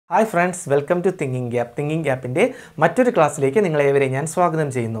Hi friends, welcome to Thinking Gap. Thinking Gapന്റെ മറ്റൊരു ക്ലാസ്സിലേക്ക് നിങ്ങളെ ഏവരെയും ഞാൻ സ്വാഗതം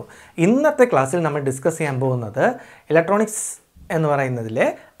ചെയ്യുന്നു. ഇന്നത്തെ ക്ലാസ്സിൽ നമ്മൾ ഡിസ്കസ് ചെയ്യാൻ പോകുന്നത് ഇലക്ട്രോണിക്സ് എന്ന് പറയുന്നതിലെ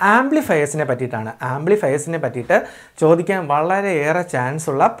ആംപ്ലിഫയേഴ്സിനെ പറ്റിയിട്ടാണ്. ആംപ്ലിഫയേഴ്സിനെ പറ്റിയിട്ട് ചോദിക്കാൻ വളരെയേറെ ചാൻസ്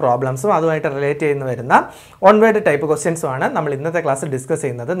ഉള്ള പ്രോബ്ലംസും അതുമായിട്ട് റിലേറ്റ് ചെയ്യുന്ന വരുന്ന ഓൺ വേർഡ് ടൈപ്പ് ക്വസ്റ്റ്യൻസുമാണ് നമ്മൾ ഇന്നത്തെ ക്ലാസ്സിൽ ഡിസ്കസ്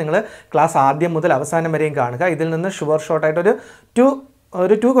ചെയ്യുന്നത്. നിങ്ങൾ ക്ലാസ് ആദ്യം മുതൽ അവസാനം വരെയും കാണുക. ഇതിൽ നിന്ന് ഷോർട്ടായിട്ട്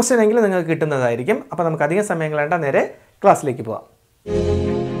ഒരു ടു ക്വസ്റ്റ്യൻ എങ്കിലും നിങ്ങൾക്ക് കിട്ടുന്നതായിരിക്കും. അപ്പോൾ നമുക്ക് അധികം സമയം കളയണ്ട, നേരെ ക്ലാസ്സിലേക്ക് പോവാം.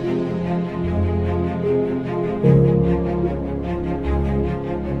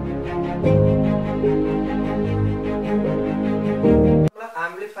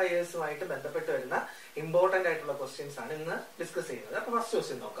 ആംപ്ലിഫയേഴ്സുമായിട്ട് ബന്ധപ്പെട്ട് വരുന്ന ഇമ്പോർട്ടന്റ് ആയിട്ടുള്ള ക്വസ്റ്റ്യൻസ് ആണ് ഇന്ന് ഡിസ്കസ് ചെയ്യുന്നത്. അപ്പോൾ ഫസ്റ്റ്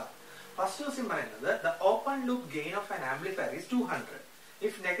ക്വസ്റ്റ്യൻ നോക്കാം. ഫസ്റ്റ് ക്വസ്റ്റ്യൻ പറയുന്നത് the open loop gain of an amplifier is 200.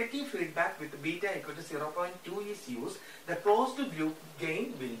 If negative feedback with beta equal to 0.2 is used, the closed loop gain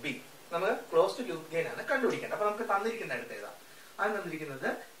will be. നമ്മൾ ക്ലോസ്ഡ് ലൂപ്പ് ഗെയിൻ ആണ് കണ്ടുപിടിക്കേണ്ടത്. അപ്പോൾ നമുക്ക് തന്നിരിക്കുന്ന അടുത്ത് ഏതാ? അത് തന്നിരിക്കുന്നത്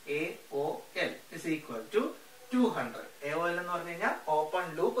AOL is equal to 200. AOL എന്ന് പറഞ്ഞു കഴിഞ്ഞാൽ ഓപ്പൺ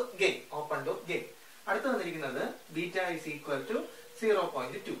ലൂപ്പ് ഗെയിൻ. അടുത്ത് തന്നിരിക്കുന്നത് beta is equal to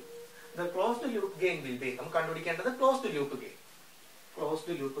 0.2. The closed loop gain will be. നമുക്ക് കണ്ടുപിടിക്കേണ്ടത് closed loop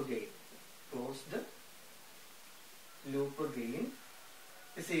gain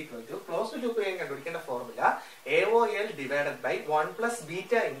is equal to closed loop gain കണ്ടുപിടിക്കേണ്ട formula AOL divided by 1 plus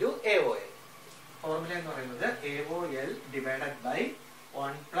beta into AOL. Formula എന്ന് പറയുന്നത് AOL divided by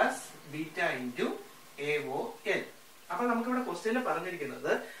 1 plus beta into AOL. അപ്പോൾ നമുക്ക് ഇവിടെ ക്വസ്റ്റ്യനിൽ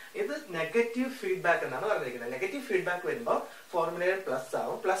പറഞ്ഞിരിക്കുന്നത് ഇത് നെഗറ്റീവ് ഫീഡ്ബാക്ക് എന്നാണ് പറഞ്ഞിരിക്കുന്നത്. നെഗറ്റീവ് ഫീഡ്ബാക്ക് വരുമ്പോൾ ഫോർമുലയിൽ പ്ലസ്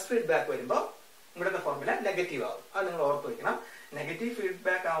ആവും, പ്ലസ് ഫീഡ്ബാക്ക് വരുമ്പോൾ ഇവിടുത്തെ ഫോർമുല നെഗറ്റീവ് ആവും. അത് നിങ്ങൾ ഓർത്ത് വെക്കണം. നെഗറ്റീവ്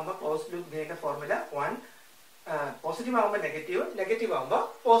ഫീഡ്ബാക്ക് ആവുമ്പോൾ ക്ലോസ്ഡ് ലൂപ്പ് ഗെയിന്റെ ഫോർമുല 1, പോസിറ്റീവ് ആവുമ്പോൾ നെഗറ്റീവ് ആവുമ്പോൾ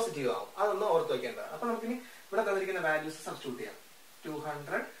പോസിറ്റീവ് ആവും. അതൊന്ന് ഓർത്ത് വെക്കേണ്ടത്. അപ്പൊ നമുക്കിനി ഇവിടെ തന്നിരിക്കുന്ന വാല്യൂസ് സബ്സ്റ്റിറ്റ്യൂട്ട് ചെയ്യാം.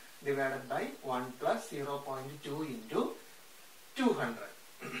 200 divided by 1 plus 0.2 into 200.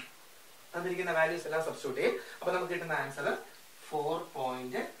 തന്നിരിക്കുന്ന വാല്യൂസ് എല്ലാം സബ്സ്റ്റിറ്റ്യൂട്ട് ചെയ്യും. അപ്പൊ നമുക്ക് കിട്ടുന്ന ആൻസർ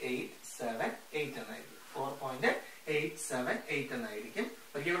 4.878 എന്നായിരിക്കും. 4.878 എന്നായിരിക്കും.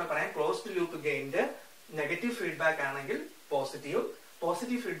 ഒരിക്കലും കൂടെ പറയാം, ക്ലോസ്ഡ് ലൂപ്പ് ഗെയിന്റെ നെഗറ്റീവ് ഫീഡ്ബാക്ക് ആണെങ്കിൽ പോസിറ്റീവ്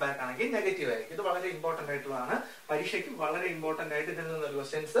ഫീഡ്ബാക്ക് ആണെങ്കിൽ നെഗറ്റീവ് ആയിരിക്കും. ഇത് വളരെ ഇമ്പോർട്ടന്റ് ആയിട്ടുള്ളതാണ്. പരീക്ഷയ്ക്ക് വളരെ ഇമ്പോർട്ടന്റ് ആയിട്ട് ഇതിൽ നിന്നൊരു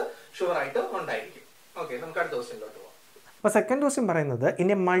ക്വസ്റ്റ്യൻസ് ഷുവർ ആയിട്ട് ഉണ്ടായിരിക്കും. ഓക്കെ, നമുക്ക് അടുത്ത ക്വസ്റ്റ്യനിലോട്ട് പോകാം. അപ്പോൾ സെക്കൻഡ് ക്വസ്റ്റ്യൻ പറയുന്നത് in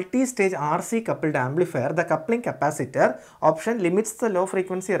A multi stage RC coupled amplifier the coupling capacitor option limits the low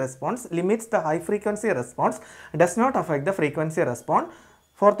frequency response, limits the high frequency response, does not affect the frequency response.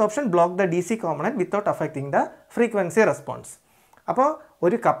 Fourth option block the DC component without affecting the frequency response. അപ്പോൾ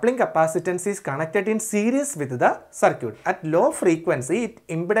ഒരു coupling capacitance is connected in series with the circuit. At low frequency it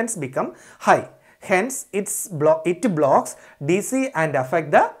impedance become high, hence it blocks DC and affect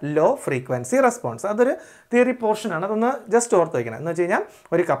the low frequency response. അതൊരു theory portion ആണ്. അതൊന്ന് just ഓർത്ത് വയ്ക്കണം. എന്ന് വെച്ച് കഴിഞ്ഞാൽ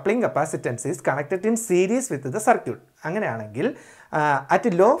ഒരു coupling capacitance is connected in series with the circuit. അങ്ങനെയാണെങ്കിൽ at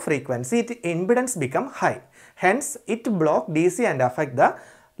low frequency it impedance become high, hence it block DC and affect the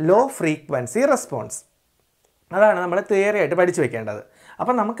low frequency response. അതാണ് നമ്മൾ തിയറി ആയിട്ട് പഠിച്ചു വെക്കേണ്ടത്.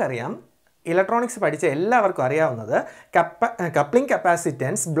 അപ്പം നമുക്കറിയാം, ഇലക്ട്രോണിക്സ് പഠിച്ച എല്ലാവർക്കും അറിയാവുന്നത് കപ്ലിംഗ്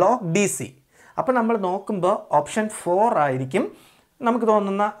കപ്പാസിറ്റൻസ് ബ്ലോക്ക് DC. അപ്പോൾ നമ്മൾ നോക്കുമ്പോൾ ഓപ്ഷൻ 4 ആയിരിക്കും നമുക്ക്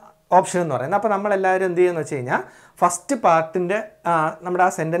തോന്നുന്ന ഓപ്ഷൻ എന്ന് പറയുന്നത്. അപ്പോൾ നമ്മളെല്ലാവരും എന്ത് ചെയ്യുമെന്ന് വെച്ച് കഴിഞ്ഞാൽ ഫസ്റ്റ് പാർട്ടിൻ്റെ നമ്മുടെ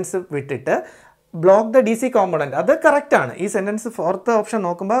ആ സെൻറ്റൻസ് വിട്ടിട്ട് ബ്ലോക്ക് ദ DC കോമ്പണൻറ്റ്, അത് കറക്റ്റാണ്. ഈ സെൻറ്റൻസ് ഫോർത്ത് ഓപ്ഷൻ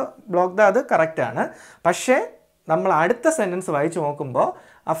നോക്കുമ്പോൾ ബ്ലോക്ക് ദ, അത് കറക്റ്റാണ്. പക്ഷേ നമ്മൾ അടുത്ത സെൻറ്റൻസ് വായിച്ച് നോക്കുമ്പോൾ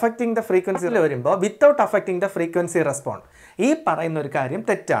അഫക്റ്റിംഗ് ദ ഫ്രീക്വൻസിയിൽ വരുമ്പോൾ without affecting the frequency respond, ഈ പറയുന്ന ഒരു കാര്യം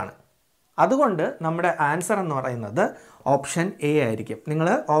തെറ്റാണ്. അതുകൊണ്ട് നമ്മുടെ ആൻസർ എന്ന് പറയുന്നത് ഓപ്ഷൻ A ആയിരിക്കും. നിങ്ങൾ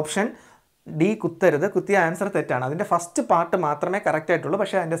ഓപ്ഷൻ D കുത്തരുത്. കുത്തിയ ആൻസർ തെറ്റാണ്. അതിൻ്റെ ഫസ്റ്റ് പാർട്ട് മാത്രമേ കറക്റ്റ് ആയിട്ടുള്ളൂ,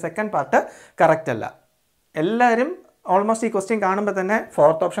 പക്ഷേ അതിൻ്റെ സെക്കൻഡ് പാർട്ട് കറക്റ്റ് അല്ല. എല്ലാവരും ഓൾമോസ്റ്റ് ഈ ക്വസ്റ്റ്യൻ കാണുമ്പോൾ തന്നെ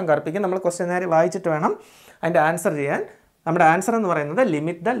ഫോർത്ത് ഓപ്ഷൻ കറുപ്പിക്കും. നമ്മൾ ക്വസ്റ്റ്യൻ നേരെ വായിച്ചിട്ട് വേണം അതിൻ്റെ ആൻസർ ചെയ്യാൻ. നമ്മുടെ ആൻസർ എന്ന് പറയുന്നത്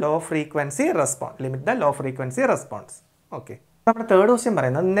limit the low frequency response. Okay, നമ്മുടെ തേർഡ് ക്വസ്റ്റ്യൻ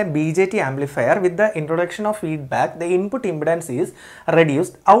പറയുന്നത് in A BJT amplifier with the introduction of feedback the input impedance is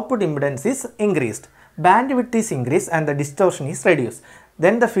reduced, output impedance is increased, band width is increased and the distortion is reduced.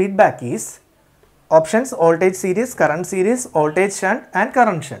 Then the feedback is options voltage series, current series, voltage shunt and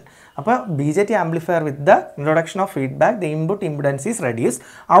current shunt. അപ്പോൾ BJT amplifier with the introduction of feedback the input impedance is reduced,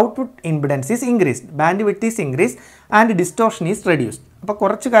 output impedance is increased, bandwidth is increased and distortion is reduced. അപ്പോൾ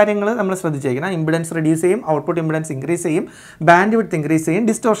കുറച്ച് കാര്യങ്ങൾ നമ്മൾ ശ്രദ്ധിച്ചേക്കണം. Impedance reduce ചെയ്യും, output impedance increase ചെയ്യും, band width increase ചെയ്യും,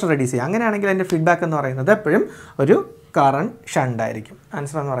 distortion reduce ചെയ്യും. അങ്ങനെയാണെങ്കിൽ അതിൻ്റെ ഫീഡ്ബാക്ക് എന്ന് പറയുന്നത് എപ്പോഴും ഒരു കറണ്ട് ഷണ്ട് ആയിരിക്കും.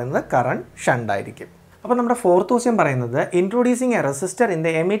 ആൻസർ എന്ന് പറയുന്നത് കറണ്ട് ഷണ്ട് ആയിരിക്കും. അപ്പോൾ നമ്മുടെ ഫോർത്ത് ക്വസ്റ്റ്യൻ പറയുന്നത് introducing A resistor in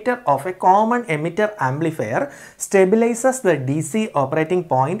the emitter of A common emitter amplifier stabilises the DC operating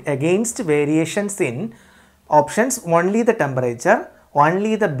point against variations in options only the temperature,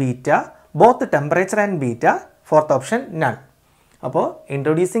 only the beta, both the temperature and beta, fourth option none. അപ്പോൾ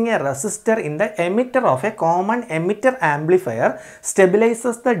introducing a resistor in the emitter of a common emitter amplifier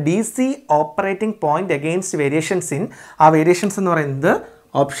stabilizes the DC operating point against variations in ആ variations എന്ന് പറയുന്നത്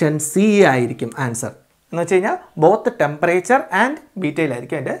option C ആയിരിക്കും answer. എന്ന് വെച്ച് കഴിഞ്ഞാൽ both temperature and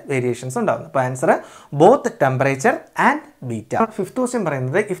ബീറ്റയിലായിരിക്കും അതിൻ്റെ variations ഉണ്ടാകുന്നത്. അപ്പോൾ answer both temperature and beta. Fifth question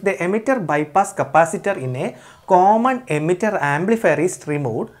പറയുന്നത് if the emitter bypass capacitor in A common emitter amplifier is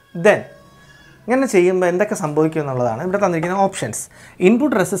removed then ഇങ്ങനെ ചെയ്യുമ്പോൾ എന്തൊക്കെ സംഭവിക്കും എന്നുള്ളതാണ് ഇവിടെ തന്നിരിക്കുന്ന options.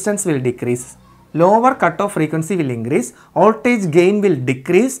 Input resistance will decrease, lower cut off frequency will increase, voltage gain will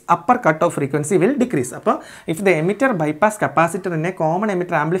decrease, upper cut off frequency will decrease. അപ്പോൾ if the emitter bypass കപ്പാസിറ്ററിനെ common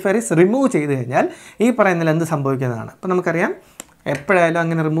emitter amplifier remove ചെയ്ത് കഴിഞ്ഞാൽ ഈ പറയുന്നതിൽ എന്ത് സംഭവിക്കുന്നതാണ്. അപ്പോൾ നമുക്കറിയാം എപ്പോഴായാലും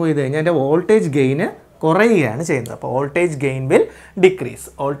അങ്ങനെ റിമൂവ് ചെയ്ത് കഴിഞ്ഞാൽ അതിൻ്റെ വോൾട്ടേജ് ഗെയിന് കുറയുകയാണ് ചെയ്യുന്നത്. അപ്പോൾ voltage gain will decrease.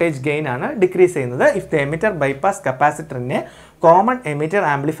 Voltage gain ആണ് ഡിക്രീസ് ചെയ്യുന്നത് if the emitter bypass കപ്പാസിറ്ററിനെ common emitter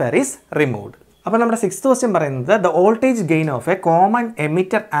amplifier is removed. അപ്പോൾ നമ്മുടെ സിക്സ്ത് ക്വസ്റ്റ്യൻ പറയുന്നത് the voltage gain of A common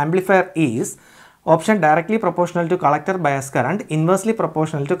emitter amplifier is option directly proportional to collector bias current, inversely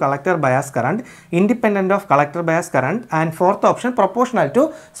proportional to collector bias current, independent of collector bias current and fourth option proportional to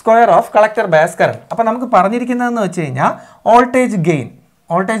square of collector bias current. അപ്പോൾ നമുക്ക് പറഞ്ഞിരിക്കുന്നതെന്ന് വെച്ച് കഴിഞ്ഞാൽ voltage gain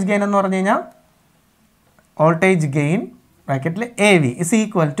എന്ന് പറഞ്ഞു കഴിഞ്ഞാൽ voltage gain ബ്രാക്കറ്റിൽ A V is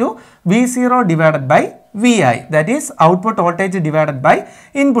equal to V0 divided by VI, that is output voltage divided by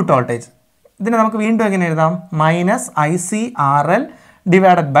input voltage. ഇതിനെ നമുക്ക് വീണ്ടും എങ്ങനെ എഴുതാം? Minus ICRL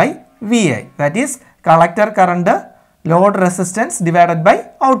divided by VI, that is collector current load resistance divided by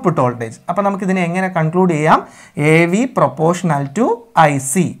output voltage. അപ്പോൾ നമുക്കിതിനെ എങ്ങനെ conclude ചെയ്യാം? AV proportional to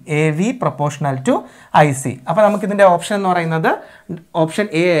IC, AV proportional to IC. അപ്പോൾ നമുക്കിതിൻ്റെ ഓപ്ഷൻ എന്ന് പറയുന്നത് ഓപ്ഷൻ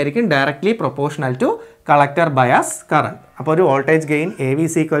എ ആയിരിക്കും, directly proportional to collector bias current. അപ്പോൾ ഒരു voltage gain AV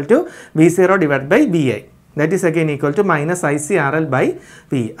is equal to V0 divide by VI, that is again equal to minus ICRL by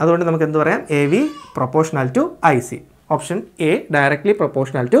VI. അതുകൊണ്ട് നമുക്ക് എന്ത് പറയാം? AV proportional to IC. Option A directly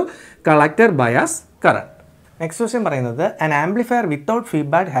proportional to collector bias current. Next question പറയുന്നത് an amplifier without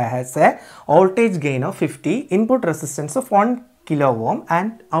feedback has a voltage gain of 50, input resistance of 1 kilo ohm and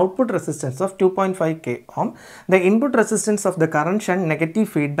output resistance of 2.5 k ohm. The input resistance of the current shunt negative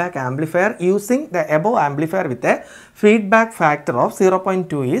feedback amplifier using the above amplifier with a feedback factor of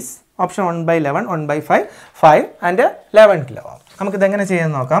 0.2 is option 1/11, 1/5, 5 and 11 kilo ohm. നമുക്കിത് എങ്ങനെ ചെയ്യാൻ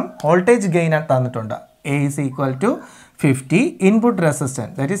നോക്കാം. Voltage gain തന്നിട്ടുണ്ട്. A is equal to 50, input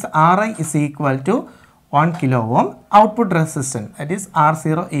resistance that is Ri is equal to 1 kilo ohm, output resistance that is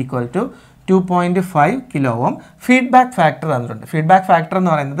R0 equal to 2.5 kilo ohm, feedback factor തന്നിട്ടുണ്ട്. Feedback factor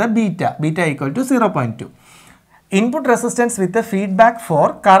എന്ന് പറയുന്നത് beta equal to 0.2. Input resistance with feedback for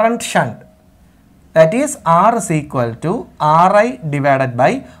current shunt that is R is equal to Ri divided by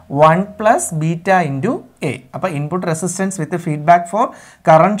 1 plus beta into A. അപ്പോൾ input resistance with feedback for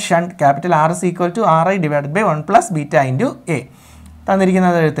current shunt capital R is equal to Ri divided by 1 plus beta into A.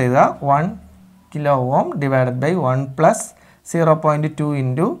 തന്നിരിക്കുന്നത് എഴുതുക 1 kilo ohm divided by 1 plus 0.2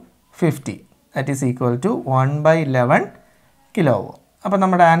 into 50, that is equal to 1/11 kilo ohm. അപ്പോൾ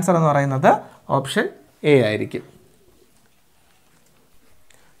നമ്മുടെ answer എന്ന് പറയുന്നത് option A ആയിരിക്കും.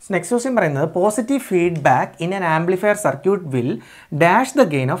 Next question പറയുന്നത് positive feedback in an amplifier circuit will dash the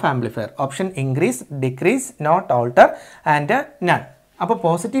gain of amplifier. Option increase, decrease, not alter and none. അപ്പോൾ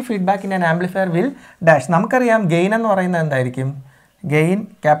positive feedback in an amplifier will dash. നമുക്കറിയാം gain എന്ന് പറയുന്നത് എന്തായിരിക്കും? Gain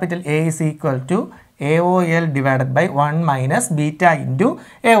capital A is equal to AOL divided by 1 minus beta into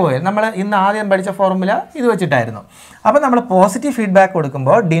AOL. നമ്മൾ ഇന്ന് ആദ്യം പഠിച്ച formula ഇത് വെച്ചിട്ടായിരുന്നു. അപ്പോൾ നമ്മൾ പോസിറ്റീവ് ഫീഡ്ബാക്ക്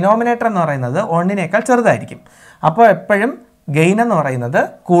കൊടുക്കുമ്പോൾ ഡിനോമിനേറ്റർ എന്ന് പറയുന്നത് 1-നേക്കാൾ ചെറുതായിരിക്കും. അപ്പോൾ എപ്പോഴും ഗെയിൻ എന്ന് പറയുന്നത്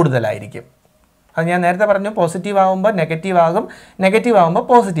കൂടുതലായിരിക്കും. അത് ഞാൻ നേരത്തെ പറഞ്ഞു, പോസിറ്റീവ് ആകുമ്പോൾ നെഗറ്റീവ് ആകും, നെഗറ്റീവ് ആകുമ്പോൾ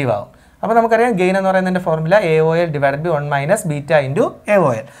പോസിറ്റീവ് ആകും. അപ്പോൾ നമുക്കറിയാം ഗെയിൻ എന്ന് പറയുന്നതിൻ്റെ formula AOL divided by 1 minus beta into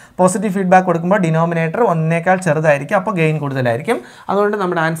AOL. Positive feedback കൊടുക്കുമ്പോൾ ഡിനോമിനേറ്റർ 1-നേക്കാൾ ചെറുതായിരിക്കും, അപ്പോൾ ഗെയിൻ കൂടുതലായിരിക്കും. അതുകൊണ്ട്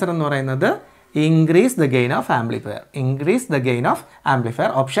നമ്മുടെ ആൻസർ എന്ന് പറയുന്നത് increase the gain of amplifier. Increase the gain of amplifier.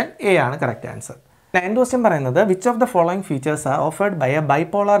 Option A ആണ് കറക്റ്റ് ആൻസർ. നയൻത് ക്വസ്റ്റ്യൻ പറയുന്നത് which of the following features are offered by A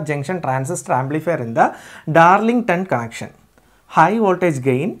bipolar junction transistor amplifier in the Darlington connection? High voltage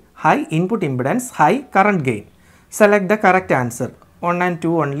gain, high input impedance, high current gain. Select the correct answer. 1 and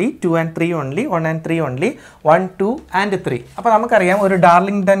 2 only, 2 and 3 only, 1 and 3 only, 1, 2 and 3. അപ്പോൾ നമുക്കറിയാം ഒരു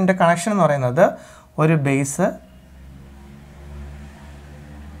ഡാർലിംഗ്ടൻ്റെ connection എന്ന് പറയുന്നത് ഒരു base,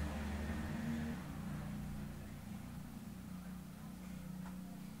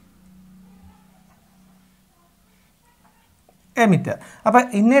 emitter. അപ്പോൾ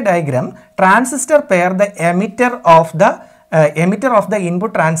in a diagram, transistor pair the emitter of the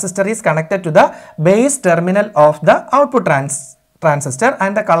input transistor is connected to the base terminal of the output transistor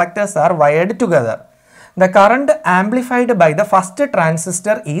and the collectors are wired together. The current amplified by the first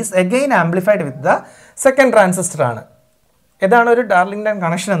transistor is again amplified with the second transistor ആണ്. ഇതാണ് ഒരു Darlington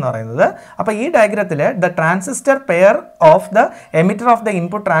connection എന്ന് പറയുന്നത്. അപ്പോൾ ഈ ഡയഗ്രത്തിൽ the transistor pair of the emitter of the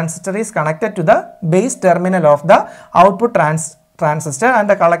input transistor is connected to the base terminal of the output transistor and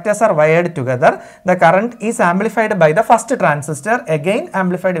the collectors are wired together. The current is amplified by the first transistor, again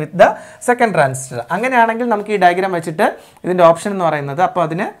amplified with the second transistor. അങ്ങനെയാണെങ്കിൽ നമുക്ക് ഈ diagram വെച്ചിട്ട് ഇതിൻ്റെ option എന്ന് പറയുന്നത്, അപ്പോൾ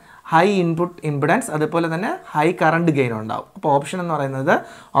അതിന് high input impedance അതുപോലെ തന്നെ ഹൈ കറണ്ട് ഗെയിൻ ഉണ്ടാവും. അപ്പോൾ ഓപ്ഷൻ എന്ന് പറയുന്നത്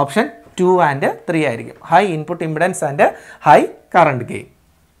ഓപ്ഷൻ 2 and 3 ആയിരിക്കും. High input impedance and high current gain.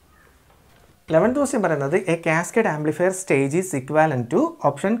 11th question പറയുന്നത് A cascade amplifier stage is equivalent to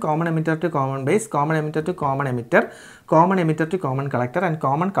option common emitter to common base, common emitter to common emitter, common emitter to common collector and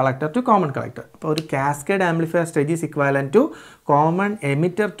common collector to common collector. അപ്പോൾ ഒരു cascade amplifier stage is equivalent to common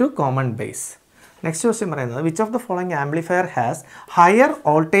emitter to common base. Next question പറയുന്നത് which of the following amplifier has higher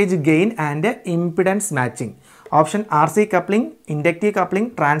voltage gain and impedance matching? Option RC coupling, inductive coupling,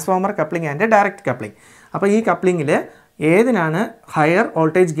 transformer coupling and direct coupling. അപ്പോൾ ഈ കപ്ലിങ്ങിൽ ഏതിനാണ് higher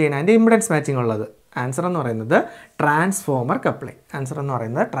voltage gain and impedance matching ഉള്ളത്? Answer എന്ന് പറയുന്നത് transformer coupling. Answer എന്ന്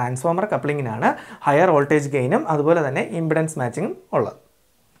പറയുന്നത് transformer കപ്ലിങ്ങിനാണ് higher voltage ഗെയിനും അതുപോലെ തന്നെ impedance മാച്ചിങ്ങും ഉള്ളത്.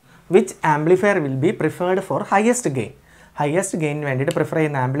 Which amplifier will be preferred four highest gain? Highest ഗെയിനിന് വേണ്ടിയിട്ട് പ്രിഫർ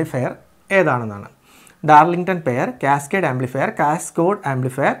ചെയ്യുന്ന amplifier ഏതാണെന്നാണ്. Darlington pair, cascade amplifier, cascode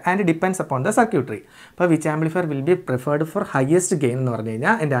amplifier and depends upon the circuitry. അപ്പോൾ which amplifier will be preferred four highest gain എന്ന് പറഞ്ഞു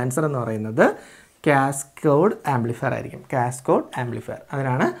കഴിഞ്ഞാൽ എൻ്റെ answer എന്ന് പറയുന്നത് cascode amplifier ആയിരിക്കും. കാസ്കോഡ് ആംപ്ലിഫയർ,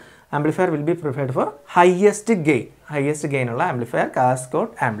 അതിനാണ് amplifier will be preferred four highest gain ഉള്ള ആംപ്ലിഫയർ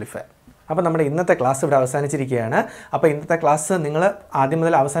കാസ്കോഡ് ആംപ്ലിഫയർ. അപ്പോൾ നമ്മുടെ ഇന്നത്തെ ക്ലാസ് ഇവിടെ അവസാനിച്ചിരിക്കുകയാണ്. അപ്പോൾ ഇന്നത്തെ ക്ലാസ് നിങ്ങൾ ആദ്യം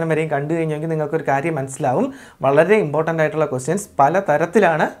മുതൽ അവസാനം വരെയും കണ്ടു കഴിഞ്ഞെങ്കിൽ നിങ്ങൾക്കൊരു കാര്യം മനസ്സിലാവും. വളരെ ഇമ്പോർട്ടൻ്റ് ആയിട്ടുള്ള ക്വസ്റ്റ്യൻസ്, പല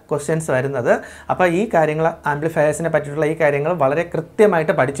തരത്തിലാണ് ക്വസ്റ്റ്യൻസ് വരുന്നത്. അപ്പോൾ ഈ കാര്യങ്ങൾ, ആംപ്ലിഫയേഴ്സിനെ പറ്റിയിട്ടുള്ള ഈ കാര്യങ്ങൾ വളരെ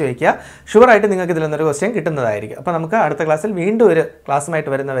കൃത്യമായിട്ട് പഠിച്ചു വയ്ക്കുക. ഷുവറായിട്ട് നിങ്ങൾക്ക് ഇതിൽ നിന്നൊരു ക്വസ്റ്റ്യൻ കിട്ടുന്നതായിരിക്കും. അപ്പോൾ നമുക്ക് അടുത്ത ക്ലാസ്സിൽ വീണ്ടും ഒരു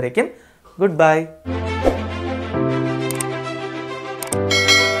ക്ലാസ്സുമായിട്ട് വരുന്നവരേക്കും goodbye.